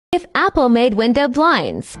If Apple made window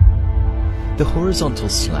blinds. The horizontal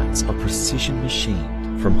slats are precision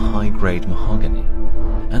machined from high-grade mahogany,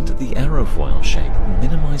 and the aerofoil shape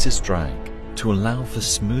minimizes drag to allow for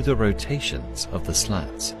smoother rotations of the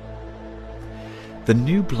slats. The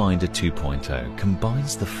new Blinder 2.0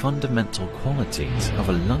 combines the fundamental qualities of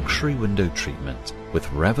a luxury window treatment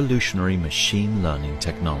with revolutionary machine learning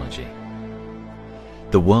technology.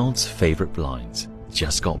 The world's favorite blinds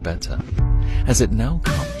just got better, as it now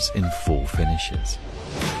comes in 4 finishes: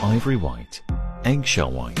 ivory white,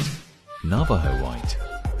 eggshell white, Navajo white,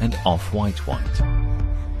 and off-white white.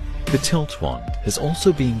 The tilt wand has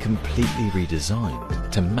also been completely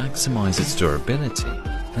redesigned to maximize its durability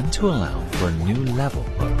and to allow for a new level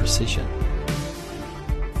of precision.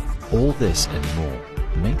 All this and more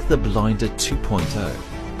make the Blinder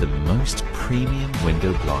 2.0 the most premium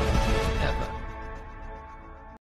window blind